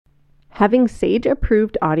Having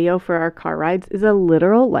Sage-approved audio for our car rides is a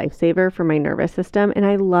literal lifesaver for my nervous system, and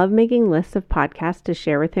I love making lists of podcasts to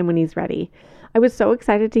share with him when he's ready. I was so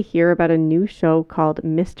excited to hear about a new show called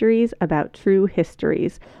Mysteries About True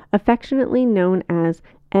Histories, affectionately known as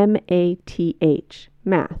MATH,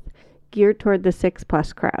 Math, geared toward the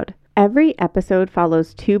 6+ crowd. Every episode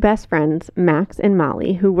follows two best friends, Max and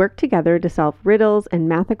Molly, who work together to solve riddles and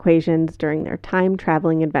math equations during their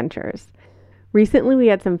time-traveling adventures. Recently, we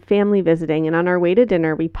had some family visiting, and on our way to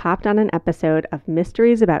dinner, we popped on an episode of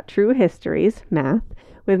Mysteries About True Histories, Math,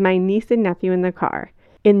 with my niece and nephew in the car.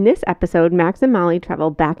 In this episode, Max and Molly travel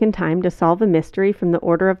back in time to solve a mystery from the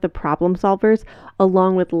order of the problem solvers,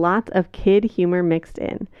 along with lots of kid humor mixed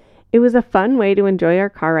in. It was a fun way to enjoy our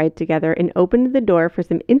car ride together and opened the door for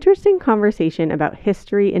some interesting conversation about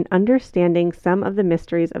history and understanding some of the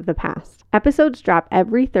mysteries of the past. Episodes drop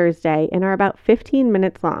every Thursday and are about 15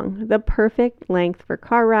 minutes long, the perfect length for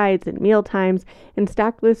car rides and meal times, and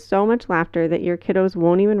stacked with so much laughter that your kiddos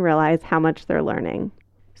won't even realize how much they're learning.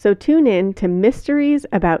 So tune in to Mysteries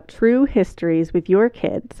About True Histories with your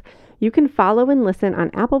kids. You can follow and listen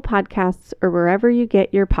on Apple Podcasts or wherever you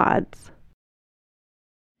get your pods.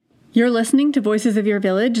 You're listening to Voices of Your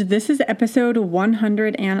Village. This is episode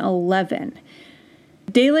 111.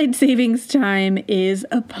 Daylight savings time is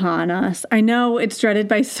upon us. I know it's dreaded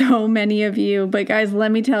by so many of you, but guys, let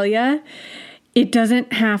me tell you, it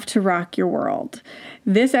doesn't have to rock your world.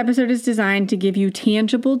 This episode is designed to give you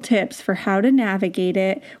tangible tips for how to navigate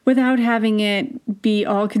it without having it be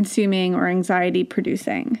all-consuming or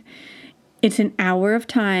anxiety-producing. It's an hour of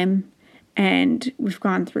time, and we've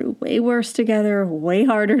gone through way worse together, way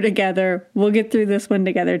harder together. We'll get through this one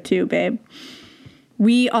together too, babe.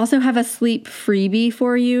 We also have a sleep freebie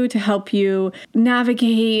for you to help you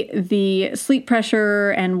navigate the sleep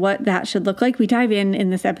pressure and what that should look like. We dive in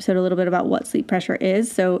this episode a little bit about what sleep pressure is.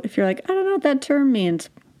 So if you're like, I don't know what that term means,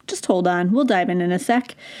 just hold on. We'll dive in a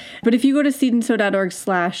sec. But if you go to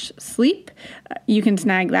seedandsow.org/sleep, you can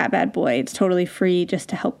snag that bad boy. It's totally free just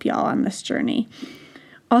to help y'all on this journey.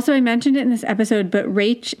 Also, I mentioned it in this episode, but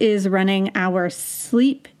Rach is running our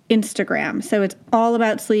sleep Instagram. So it's all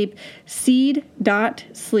about sleep,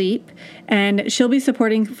 seed.sleep, and she'll be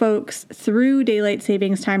supporting folks through daylight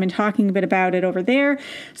savings time and talking a bit about it over there.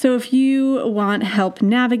 So if you want help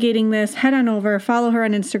navigating this, head on over, follow her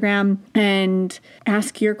on Instagram, and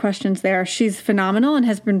ask your questions there. She's phenomenal and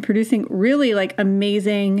has been producing really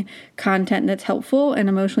amazing content that's helpful and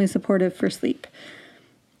emotionally supportive for sleep.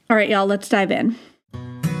 All right, y'all, let's dive in.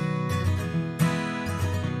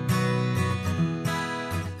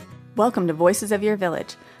 Welcome to Voices of Your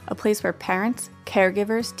Village, a place where parents,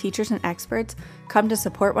 caregivers, teachers, and experts come to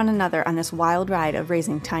support one another on this wild ride of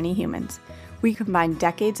raising tiny humans. We combine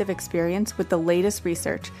decades of experience with the latest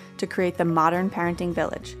research to create the modern parenting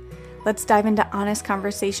village. Let's dive into honest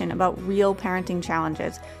conversation about real parenting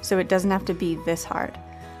challenges so it doesn't have to be this hard.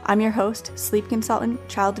 I'm your host, sleep consultant,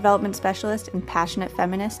 child development specialist, and passionate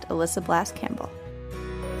feminist, Alyssa Blass Campbell.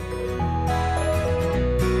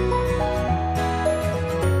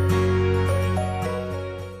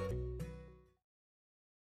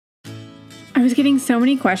 I was getting so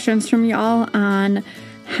many questions from y'all on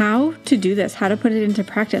how to do this, how to put it into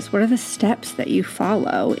practice. What are the steps that you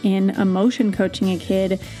follow in emotion coaching a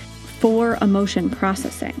kid for emotion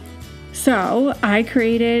processing? So I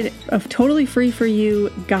created a totally free for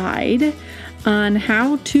you guide on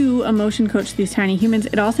how to emotion coach these tiny humans.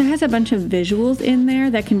 It also has a bunch of visuals in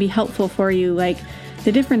there that can be helpful for you, like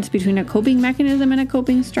the difference between a coping mechanism and a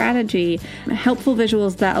coping strategy. Helpful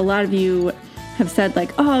visuals that a lot of you have said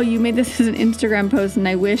oh, you made this as an Instagram post and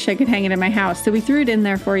I wish I could hang it in my house. So we threw it in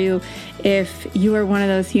there for you if you are one of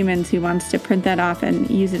those humans who wants to print that off and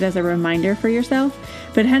use it as a reminder for yourself.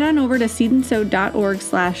 But head on over to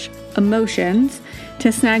seedandsow.org/emotions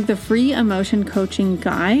to snag the free emotion coaching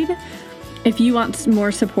guide if you want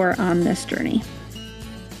more support on this journey.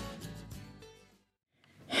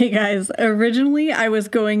 Hey guys, originally I was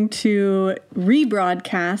going to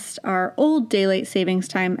rebroadcast our old Daylight Savings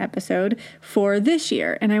Time episode for this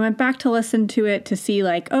year, and I went back to listen to it to see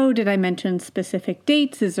did I mention specific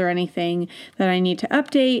dates? Is there anything that I need to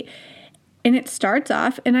update? And it starts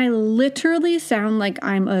off, and I literally sound like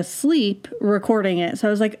I'm asleep recording it. So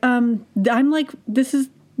I was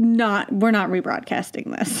we're not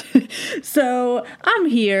rebroadcasting this. So I'm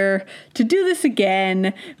here to do this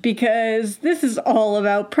again because this is all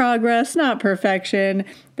about progress, not perfection.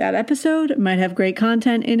 That episode might have great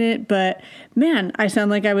content in it, but man, I sound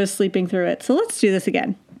like I was sleeping through it. So let's do this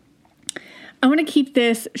again. I want to keep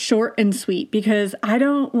this short and sweet because I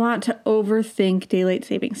don't want to overthink daylight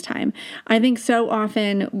savings time. I think so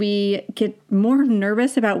often we get more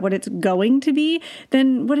nervous about what it's going to be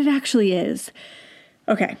than what it actually is.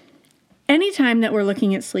 Okay. Anytime that we're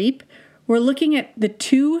looking at sleep, we're looking at the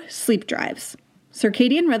 2 sleep drives: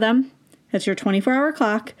 circadian rhythm, that's your 24-hour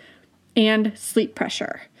clock, and sleep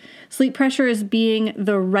pressure. Sleep pressure is being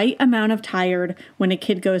the right amount of tired when a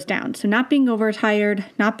kid goes down. So not being overtired,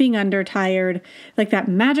 not being undertired, like that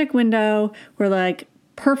magic window where like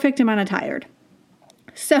perfect amount of tired.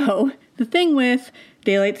 So the thing with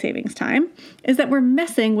daylight savings time is that we're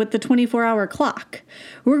messing with the 24-hour clock.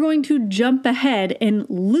 We're going to jump ahead and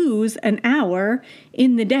lose an hour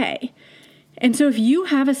in the day. And so if you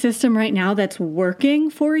have a system right now that's working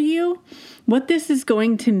for you, what this is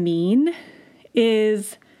going to mean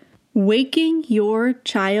is waking your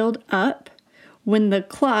child up when the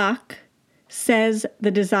clock says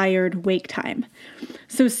the desired wake time.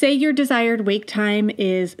 So say your desired wake time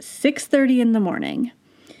is 6:30 in the morning.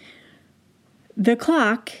 The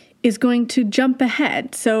clock is going to jump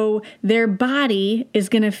ahead. So their body is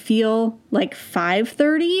going to feel like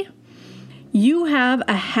 5:30. You have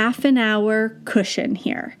a half an hour cushion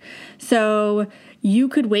here. So you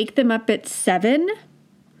could wake them up at 7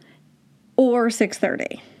 or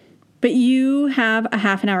 6:30. But you have a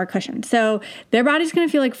half an hour cushion. So their body's going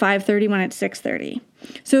to feel like 5:30 when it's 6:30.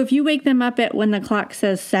 So if you wake them up at when the clock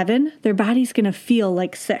says 7, their body's going to feel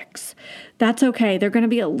like 6. That's okay. They're going to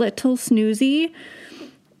be a little snoozy,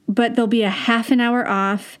 but they'll be a half an hour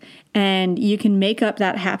off, and you can make up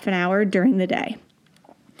that half an hour during the day.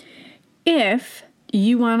 If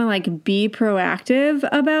you want to be proactive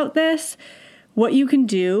about this, what you can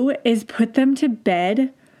do is put them to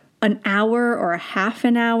bed an hour or a half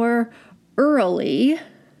an hour early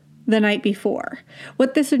the night before.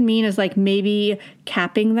 What this would mean is maybe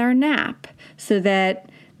capping their nap so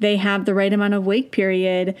that they have the right amount of wake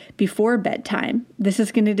period before bedtime. This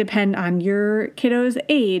is going to depend on your kiddo's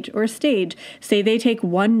age or stage. Say they take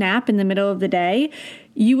one nap in the middle of the day,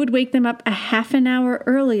 you would wake them up a half an hour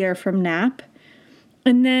earlier from nap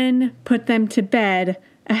and then put them to bed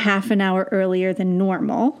a half an hour earlier than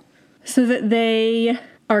normal so that they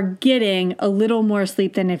are getting a little more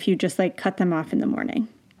sleep than if you just cut them off in the morning.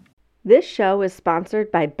 This show is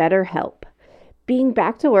sponsored by BetterHelp. Being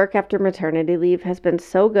back to work after maternity leave has been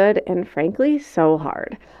so good and frankly so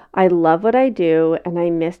hard. I love what I do and I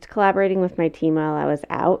missed collaborating with my team while I was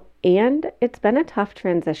out, and it's been a tough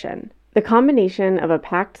transition. The combination of a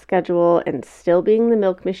packed schedule and still being the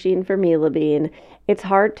milk machine for Mila Bean, it's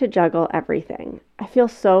hard to juggle everything. I feel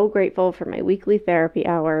so grateful for my weekly therapy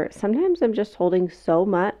hour. Sometimes I'm just holding so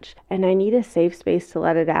much and I need a safe space to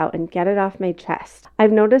let it out and get it off my chest.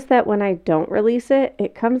 I've noticed that when I don't release it,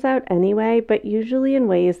 it comes out anyway, but usually in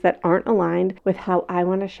ways that aren't aligned with how I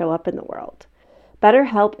want to show up in the world.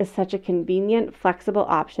 BetterHelp is such a convenient, flexible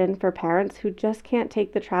option for parents who just can't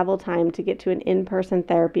take the travel time to get to an in-person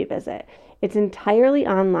therapy visit. It's entirely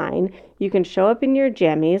online. You can show up in your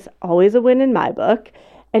jammies, always a win in my book,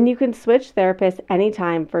 and you can switch therapists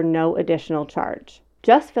anytime for no additional charge.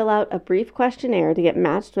 Just fill out a brief questionnaire to get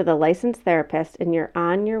matched with a licensed therapist, and you're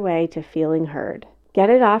on your way to feeling heard.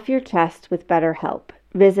 Get it off your chest with BetterHelp.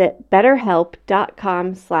 Visit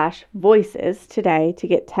betterhelp.com/voices today to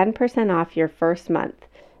get 10% off your first month.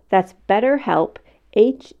 That's BetterHelp,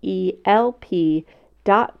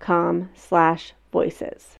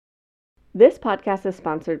 HELP.com/voices. This podcast is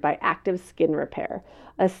sponsored by Active Skin Repair,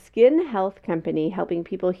 a skin health company helping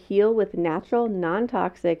people heal with natural,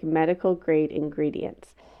 non-toxic, medical-grade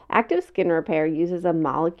ingredients. Active Skin Repair uses a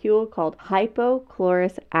molecule called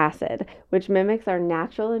hypochlorous acid, which mimics our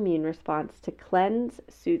natural immune response to cleanse,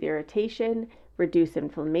 soothe irritation, reduce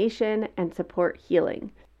inflammation, and support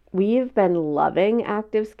healing. We've been loving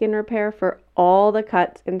Active Skin Repair for all the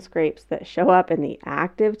cuts and scrapes that show up in the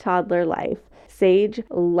active toddler life. Sage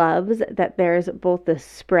loves that there's both the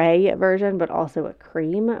spray version but also a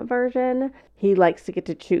cream version. He likes to get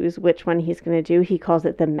to choose which one he's going to do. He calls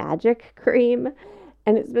it the magic cream.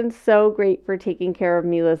 And it's been so great for taking care of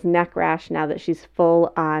Mila's neck rash now that she's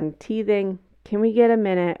full on teething. Can we get a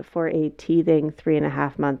minute for a teething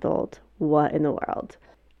 3.5-month-old? What in the world?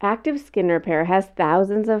 Active Skin Repair has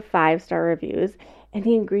thousands of 5-star reviews, and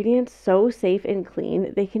the ingredients so safe and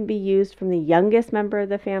clean they can be used from the youngest member of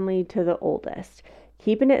the family to the oldest,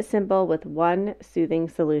 keeping it simple with one soothing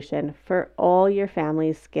solution for all your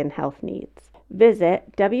family's skin health needs.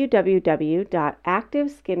 Visit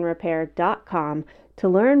www.activeskinrepair.com to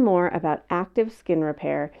learn more about Active Skin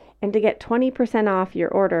Repair, and to get 20% off your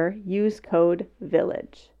order, use code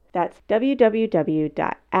VILLAGE. That's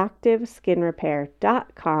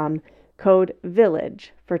www.activeskinrepair.com, code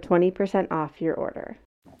VILLAGE for 20% off your order.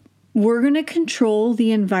 We're going to control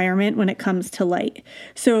the environment when it comes to light.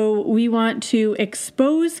 So we want to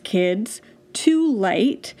expose kids to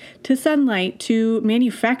light, to sunlight, to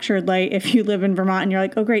manufactured light. If you live in Vermont and you're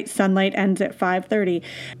like, oh great, sunlight ends at 5:30,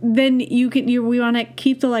 then we want to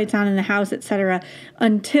keep the lights on in the house, etc.,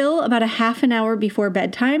 until about a half an hour before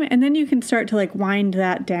bedtime, and then you can start to wind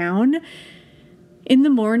that down. In the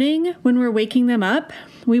morning, when we're waking them up,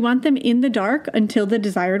 we want them in the dark until the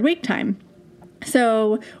desired wake time.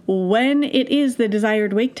 So when it is the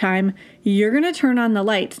desired wake time, you're going to turn on the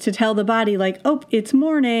lights to tell the body oh, it's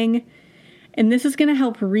morning. And this is going to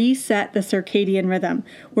help reset the circadian rhythm.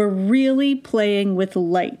 We're really playing with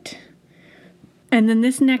light. And then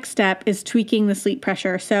this next step is tweaking the sleep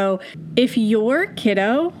pressure. So if your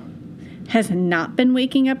kiddo has not been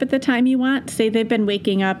waking up at the time you want, say they've been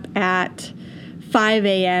waking up at 5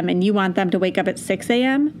 a.m. and you want them to wake up at 6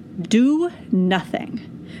 a.m., do nothing.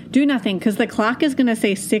 Do nothing, because the clock is going to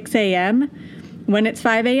say 6 a.m. when it's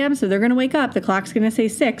 5 a.m., so they're going to wake up. The clock's going to say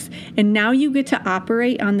 6, and now you get to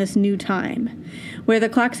operate on this new time, where the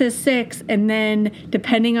clock says 6, and then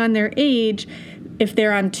depending on their age, if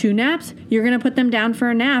they're on 2 naps, you're going to put them down for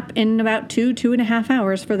a nap in about 2.5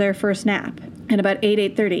 hours for their first nap, at about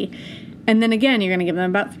 8:30. And then again, you're going to give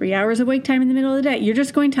them about 3 hours of wake time in the middle of the day. You're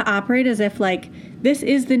just going to operate as if this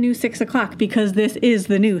is the new 6 o'clock, because this is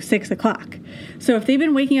the new 6 o'clock. So if they've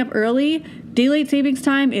been waking up early, daylight savings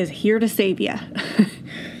time is here to save you.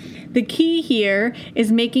 The key here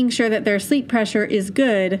is making sure that their sleep pressure is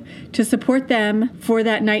good to support them for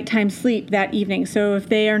that nighttime sleep that evening. So if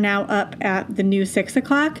they are now up at the new 6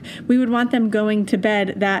 o'clock, we would want them going to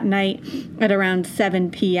bed that night at around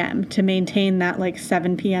 7 p.m. to maintain that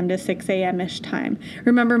 7 p.m. to 6 a.m.-ish time.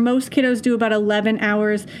 Remember, most kiddos do about 11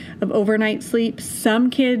 hours of overnight sleep. Some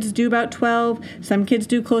kids do about 12. Some kids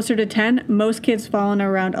do closer to 10. Most kids fall in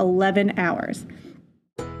around 11 hours.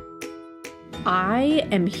 I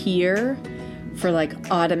am here for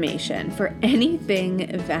automation, for anything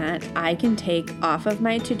that I can take off of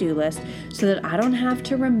my to-do list so that I don't have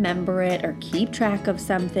to remember it or keep track of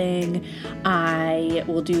something. I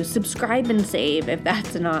will do subscribe and save if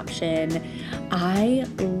that's an option. I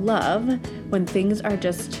love when things are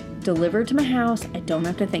just delivered to my house. I don't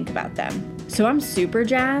have to think about them. So I'm super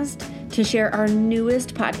jazzed to share our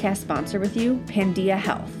newest podcast sponsor with you, Pandia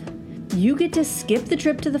Health. You get to skip the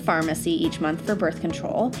trip to the pharmacy each month for birth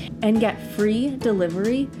control and get free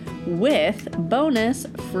delivery with bonus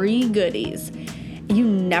free goodies. You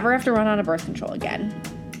never have to run out of birth control again.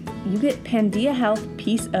 You get Pandia Health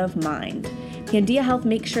peace of mind. Pandia Health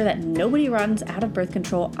makes sure that nobody runs out of birth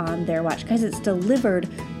control on their watch, because it's delivered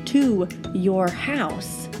to your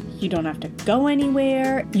house. You don't have to go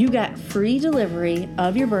anywhere. You get free delivery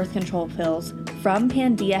of your birth control pills from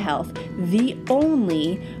Pandia Health, the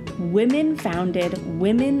only women-founded,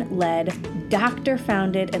 women-led,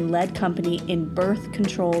 doctor-founded, and led company in birth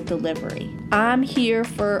control delivery. I'm here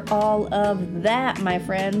for all of that, my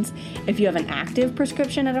friends. If you have an active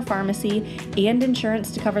prescription at a pharmacy and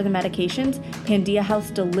insurance to cover the medications, Pandia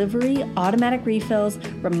Health's delivery, automatic refills,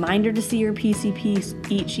 reminder to see your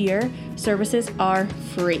PCP each year, services are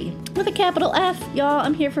free. With a capital F, y'all,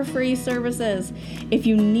 I'm here for free services. If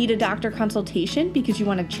you need a doctor consultation because you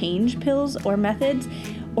want to change pills or methods,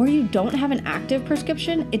 or you don't have an active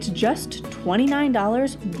prescription, it's just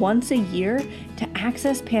 $29 once a year to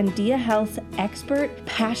access Pandia Health's expert,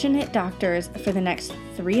 passionate doctors for the next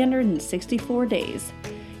 364 days.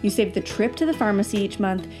 You save the trip to the pharmacy each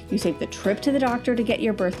month. You save the trip to the doctor to get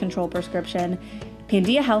your birth control prescription.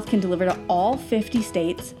 Pandia Health can deliver to all 50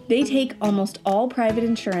 states. They take almost all private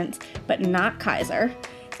insurance, but not Kaiser.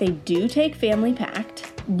 They do take family packed.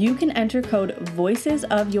 You can enter code Voices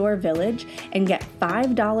of Your Village and get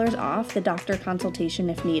 $5 off the doctor consultation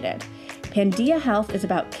if needed. Pandia Health is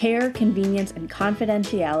about care, convenience, and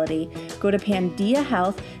confidentiality. Go to Pandia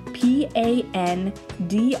Health,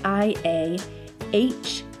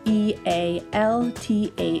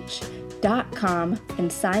 PandiaHealth.com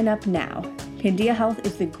and sign up now. Pandia Health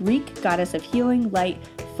is the Greek goddess of healing, light,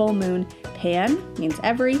 full moon. Pan means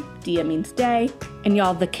every, dia means day. And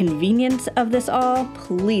y'all, the convenience of this all,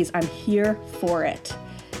 please, I'm here for it.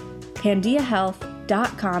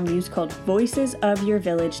 PandiaHealth.com, use code Voices of Your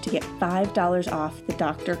Village to get $5 off the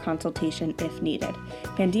doctor consultation if needed.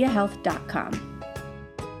 PandiaHealth.com.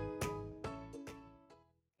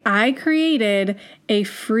 I created a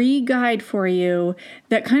free guide for you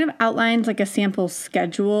that kind of outlines a sample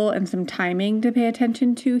schedule and some timing to pay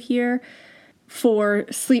attention to here for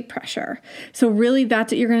sleep pressure. So really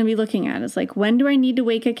that's what you're going to be looking at is like, when do I need to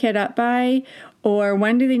wake a kid up by, or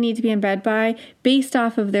when do they need to be in bed by, based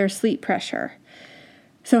off of their sleep pressure.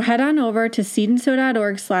 So head on over to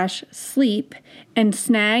seedandsow.org/sleep and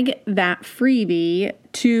snag that freebie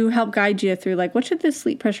to help guide you through like, what should this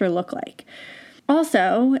sleep pressure look like?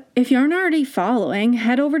 Also, if you aren't already following,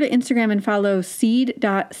 head over to Instagram and follow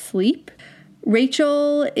seed.sleep.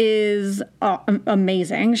 Rachel is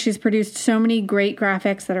amazing. She's produced so many great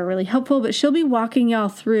graphics that are really helpful, but she'll be walking y'all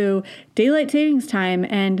through daylight savings time,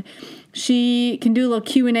 and she can do a little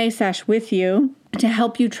Q&A sesh with you to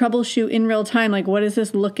help you troubleshoot in real time, like, what is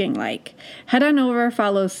this looking like? Head on over,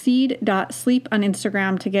 follow seed.sleep on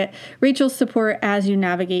Instagram to get Rachel's support as you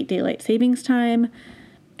navigate daylight savings time.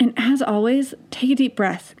 And as always, take a deep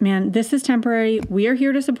breath. Man, this is temporary. We are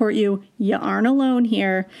here to support you. You aren't alone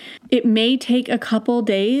here. It may take a couple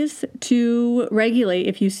days to regulate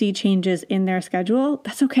if you see changes in their schedule.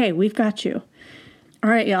 That's okay. We've got you. All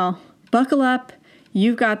right, y'all. Buckle up.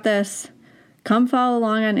 You've got this. Come follow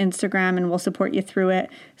along on Instagram and we'll support you through it.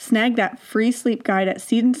 Snag that free sleep guide at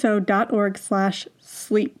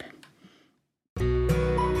seedandsow.org/sleep.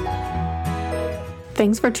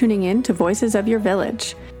 Thanks for tuning in to Voices of Your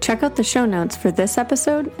Village. Check out the show notes for this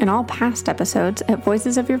episode and all past episodes at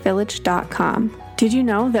voicesofyourvillage.com. Did you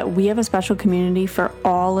know that we have a special community for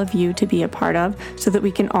all of you to be a part of so that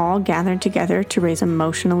we can all gather together to raise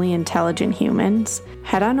emotionally intelligent humans?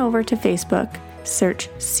 Head on over to Facebook, search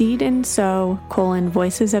Seed and Sow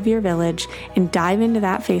Voices of Your Village, and dive into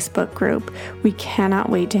that Facebook group. We cannot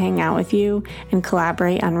wait to hang out with you and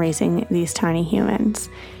collaborate on raising these tiny humans.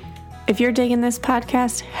 If you're digging this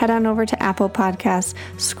podcast, head on over to Apple Podcasts,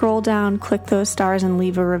 scroll down, click those stars, and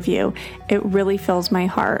leave a review. It really fills my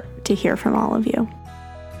heart to hear from all of you.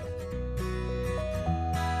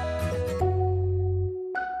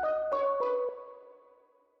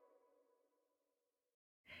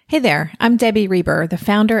 Hey there, I'm Debbie Reber, the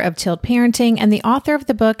founder of Tilt Parenting and the author of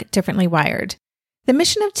the book Differently Wired. The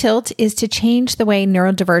mission of Tilt is to change the way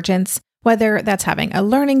neurodivergence, whether that's having a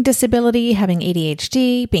learning disability, having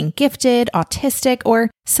ADHD, being gifted, autistic,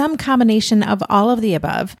 or some combination of all of the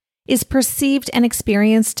above, is perceived and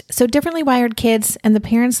experienced so differently wired kids and the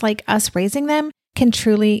parents like us raising them can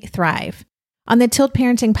truly thrive. On the Tilt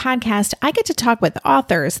Parenting podcast, I get to talk with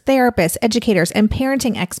authors, therapists, educators, and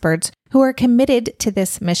parenting experts who are committed to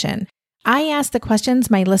this mission. I ask the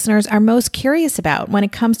questions my listeners are most curious about when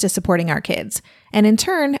it comes to supporting our kids. And in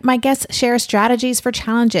turn, my guests share strategies for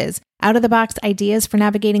challenges, out-of-the-box ideas for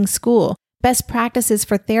navigating school, best practices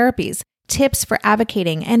for therapies, tips for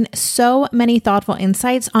advocating, and so many thoughtful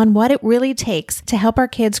insights on what it really takes to help our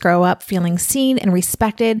kids grow up feeling seen and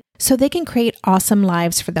respected so they can create awesome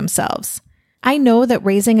lives for themselves. I know that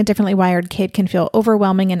raising a differently wired kid can feel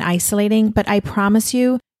overwhelming and isolating, but I promise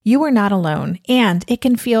you, you are not alone, and it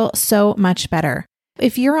can feel so much better.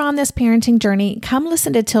 If you're on this parenting journey, come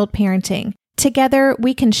listen to Tilt Parenting. Together,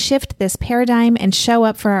 we can shift this paradigm and show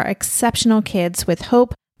up for our exceptional kids with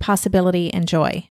hope, possibility, and joy.